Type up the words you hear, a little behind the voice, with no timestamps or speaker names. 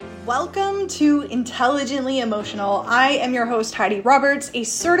Welcome to Intelligently Emotional. I am your host, Heidi Roberts, a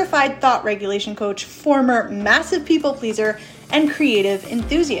certified thought regulation coach, former massive people pleaser, and creative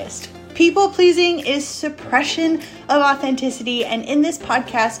enthusiast. People pleasing is suppression of authenticity, and in this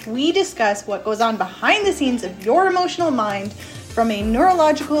podcast, we discuss what goes on behind the scenes of your emotional mind from a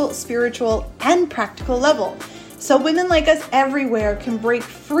neurological, spiritual, and practical level. So women like us everywhere can break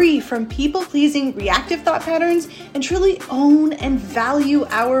free from people-pleasing reactive thought patterns and truly own and value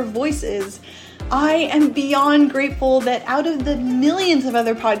our voices. I am beyond grateful that out of the millions of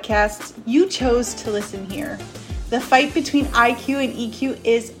other podcasts, you chose to listen here. The fight between IQ and EQ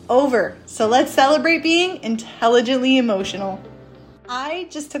is over, so let's celebrate being intelligently emotional. I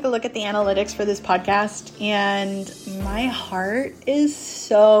just took a look at the analytics for this podcast, and my heart is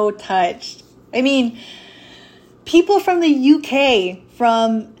so touched. I mean, people from the UK,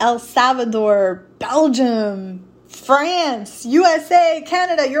 from El Salvador, Belgium, France, USA,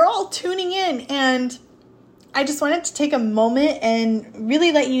 Canada, you're all tuning in. And I just wanted to take a moment and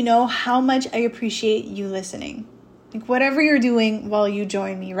really let you know how much I appreciate you listening. Like whatever you're doing while you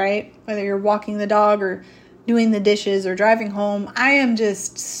join me, right? Whether you're walking the dog or doing the dishes or driving home, I am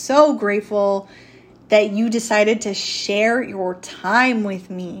just so grateful that you decided to share your time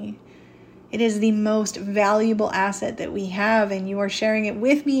with me. It is the most valuable asset that we have, and you are sharing it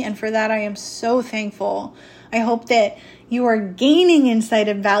with me, and for that I am so thankful. I hope that you are gaining insight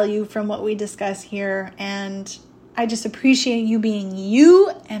and value from what we discuss here, and I just appreciate you being you,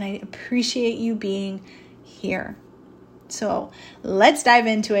 and I appreciate you being here. So let's dive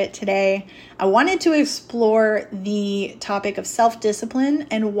into it today. I wanted to explore the topic of self-discipline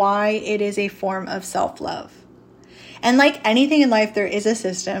and why it is a form of self-love. And like anything in life, there is a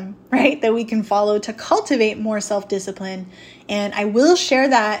system, right, that we can follow to cultivate more self-discipline. And I will share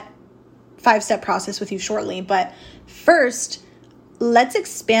that 5-step process with you shortly. But first, let's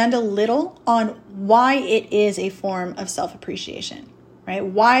expand a little on why it is a form of self-appreciation, right?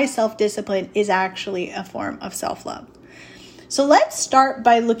 Why self-discipline is actually a form of self-love. So let's start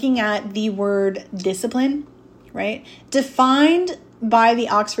by looking at the word discipline, right? Defined by the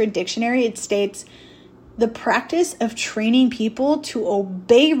Oxford Dictionary, it states, the practice of training people to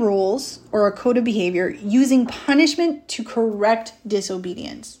obey rules or a code of behavior using punishment to correct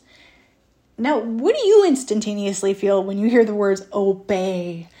disobedience. Now, what do you instantaneously feel when you hear the words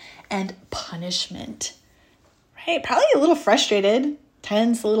obey and punishment? Right? Probably a little frustrated,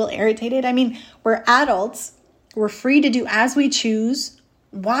 tense, a little irritated. I mean, we're adults. We're free to do as we choose.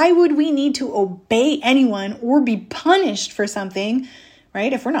 Why would we need to obey anyone or be punished for something?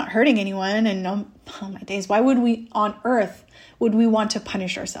 Right? If we're not hurting anyone, and oh my days, why would we on earth would we want to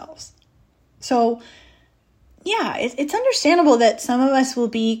punish ourselves? So yeah, it's understandable that some of us will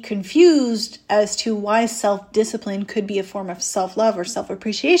be confused as to why self-discipline could be a form of self-love or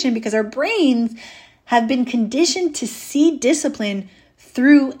self-appreciation, because our brains have been conditioned to see discipline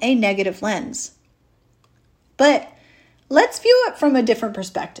through a negative lens. But let's view it from a different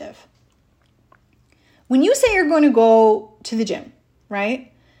perspective. When you say you're going to go to the gym,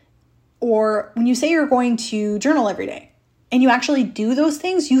 right? Or when you say you're going to journal every day and you actually do those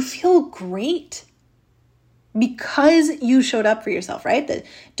things, you feel great because you showed up for yourself, right? The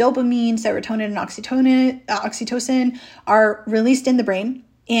dopamine, serotonin, and oxytocin are released in the brain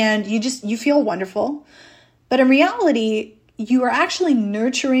and you feel wonderful. But in reality, you are actually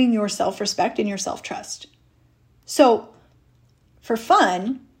nurturing your self-respect and your self-trust. So for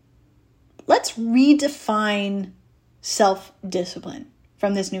fun, let's redefine self-discipline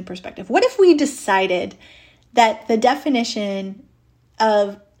from this new perspective. What if we decided that the definition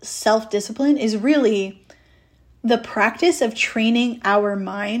of self-discipline is really the practice of training our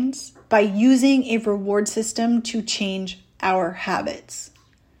minds by using a reward system to change our habits?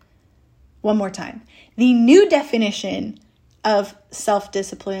 One more time. The new definition of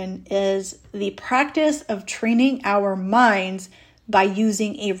self-discipline is the practice of training our minds by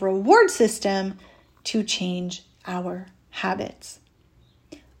using a reward system to change our habits.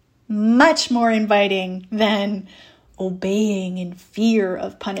 Much more inviting than obeying in fear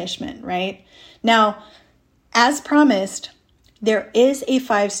of punishment, right? Now, as promised, there is a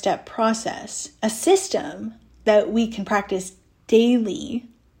 5-step process, a system that we can practice daily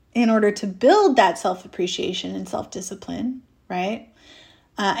in order to build that self-appreciation and self-discipline, right?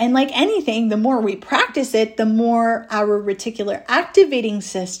 And like anything, the more we practice it, the more our reticular activating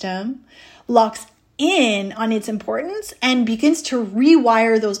system locks in on its importance and begins to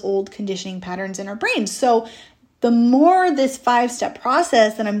rewire those old conditioning patterns in our brains. So the more this 5-step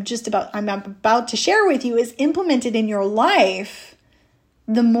process that I'm about to share with you is implemented in your life,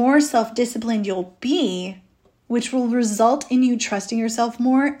 the more self-disciplined you'll be which will result in you trusting yourself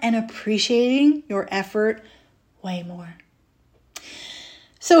more and appreciating your effort way more.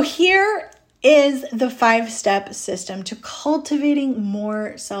 So here is the 5-step system to cultivating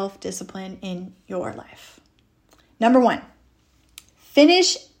more self-discipline in your life. Number 1,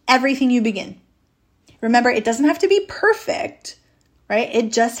 finish everything you begin. Remember, it doesn't have to be perfect, right?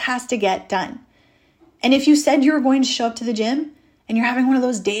 It just has to get done. And if you said you were going to show up to the gym and you're having one of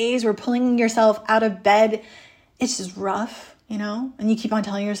those days where pulling yourself out of bed, it's just rough, and you keep on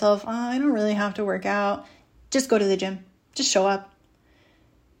telling yourself, I don't really have to work out. Just go to the gym. Just show up.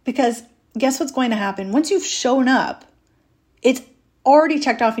 Because guess what's going to happen? Once you've shown up, it's already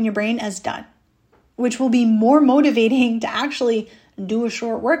checked off in your brain as done, which will be more motivating to actually do a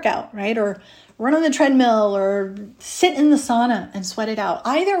short workout, right? Or run on the treadmill or sit in the sauna and sweat it out.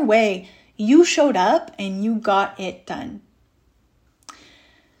 Either way, you showed up and you got it done.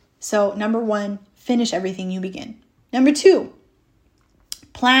 So number 1, finish everything you begin. Number 2,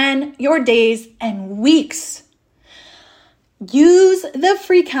 plan your days and weeks. Use the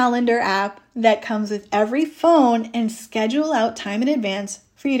free calendar app that comes with every phone and schedule out time in advance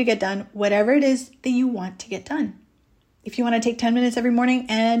for you to get done whatever it is that you want to get done. If you want to take 10 minutes every morning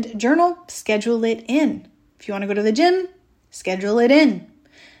and journal, schedule it in. If you want to go to the gym, schedule it in.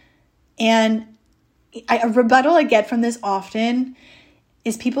 And a rebuttal I get from this often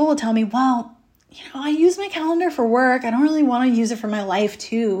is people will tell me, well, I use my calendar for work. I don't really want to use it for my life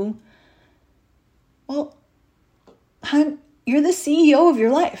too. Well, you're the CEO of your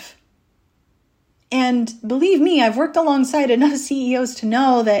life. And believe me, I've worked alongside enough CEOs to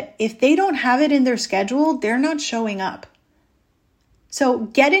know that if they don't have it in their schedule, they're not showing up. So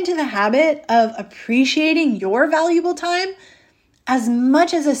get into the habit of appreciating your valuable time as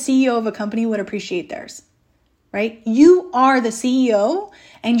much as a CEO of a company would appreciate theirs, right? You are the CEO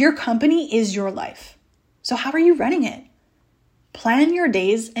and your company is your life. So how are you running it? Plan your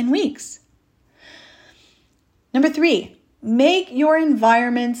days and weeks. Number 3, make your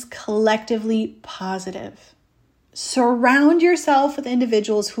environments collectively positive. Surround yourself with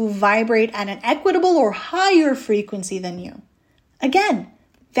individuals who vibrate at an equitable or higher frequency than you. Again,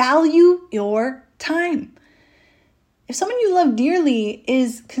 value your time. If someone you love dearly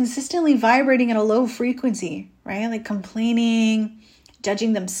is consistently vibrating at a low frequency, right? Like complaining,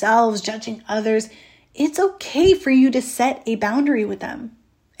 judging themselves, judging others, it's okay for you to set a boundary with them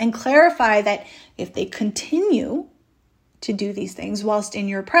and clarify that if they continue to do these things whilst in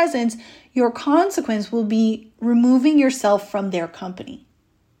your presence, your consequence will be removing yourself from their company.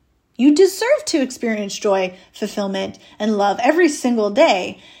 You deserve to experience joy, fulfillment, and love every single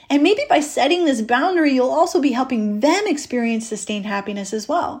day. And maybe by setting this boundary, you'll also be helping them experience sustained happiness as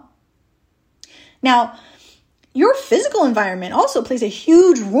well. Now, your physical environment also plays a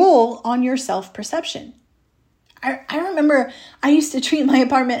huge role on your self-perception. I remember I used to treat my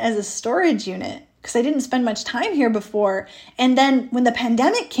apartment as a storage unit because I didn't spend much time here before. And then when the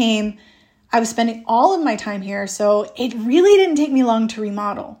pandemic came, I was spending all of my time here. So it really didn't take me long to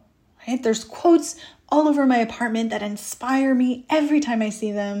remodel. Right? There's quotes all over my apartment that inspire me every time I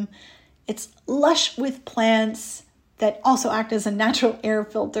see them. It's lush with plants that also act as a natural air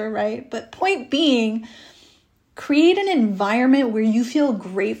filter, right? But point being, create an environment where you feel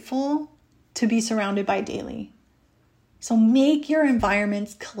grateful to be surrounded by daily. So make your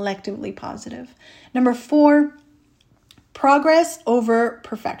environments collectively positive. Number 4, progress over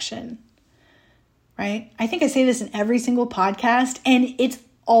perfection, right? I think I say this in every single podcast, and it's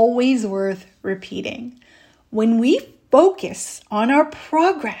always worth repeating. When we focus on our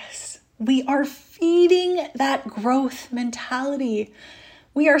progress, we are feeding that growth mentality.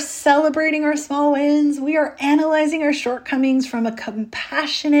 We are celebrating our small wins. We are analyzing our shortcomings from a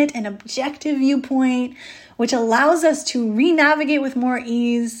compassionate and objective viewpoint, which allows us to re-navigate with more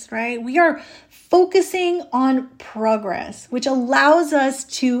ease, right? We are focusing on progress, which allows us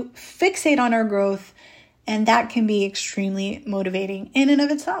to fixate on our growth, and that can be extremely motivating in and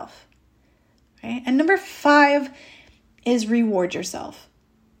of itself, right? And number 5 is reward yourself.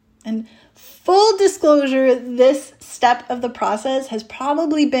 And full disclosure, this step of the process has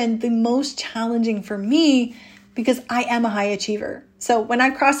probably been the most challenging for me because I am a high achiever. So when I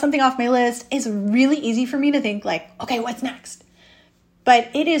cross something off my list, it's really easy for me to think like, okay, what's next? But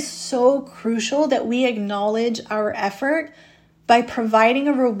it is so crucial that we acknowledge our effort by providing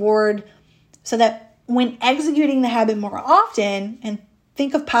a reward so that when executing the habit more often, and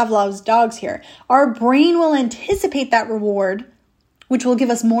think of Pavlov's dogs here, our brain will anticipate that reward, which will give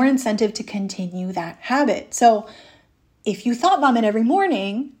us more incentive to continue that habit. So if you thought vomit every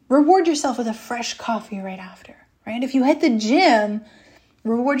morning, reward yourself with a fresh coffee right after, right? If you hit the gym,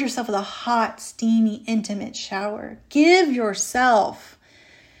 Reward yourself with a hot, steamy, intimate shower. Give yourself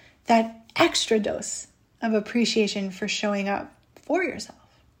that extra dose of appreciation for showing up for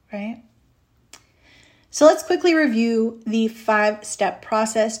yourself, right? So let's quickly review the 5-step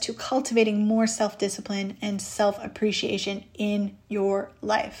process to cultivating more self-discipline and self-appreciation in your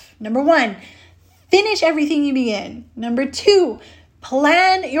life. Number 1, finish everything you begin. Number 2,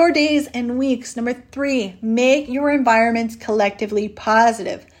 plan your days and weeks. Number 3, make your environments collectively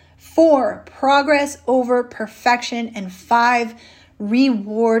positive. 4, progress over perfection. And 5,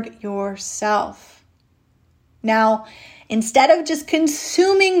 reward yourself. Now, instead of just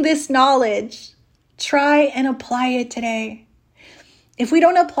consuming this knowledge, try and apply it today. If we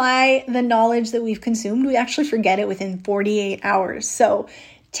don't apply the knowledge that we've consumed, we actually forget it within 48 hours. So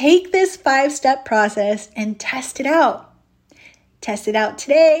take this 5-step process and test it out. Test it out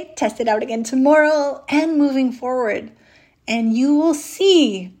today, test it out again tomorrow, and moving forward. And you will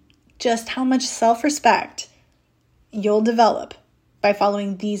see just how much self-respect you'll develop by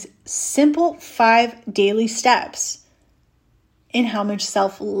following these simple 5 daily steps in how much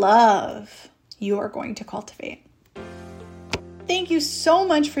self-love you are going to cultivate. Thank you so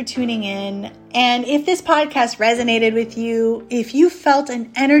much for tuning in. And if this podcast resonated with you, if you felt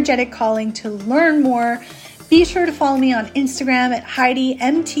an energetic calling to learn more, be sure to follow me on Instagram at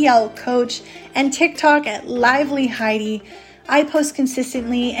HeidiMTLCoach and TikTok at LivelyHeidi. I post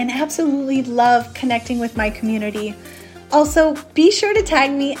consistently and absolutely love connecting with my community. Also, be sure to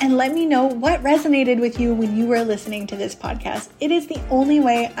tag me and let me know what resonated with you when you were listening to this podcast. It is the only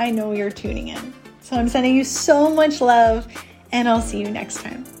way I know you're tuning in. So I'm sending you so much love, and I'll see you next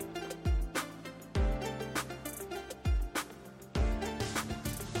time.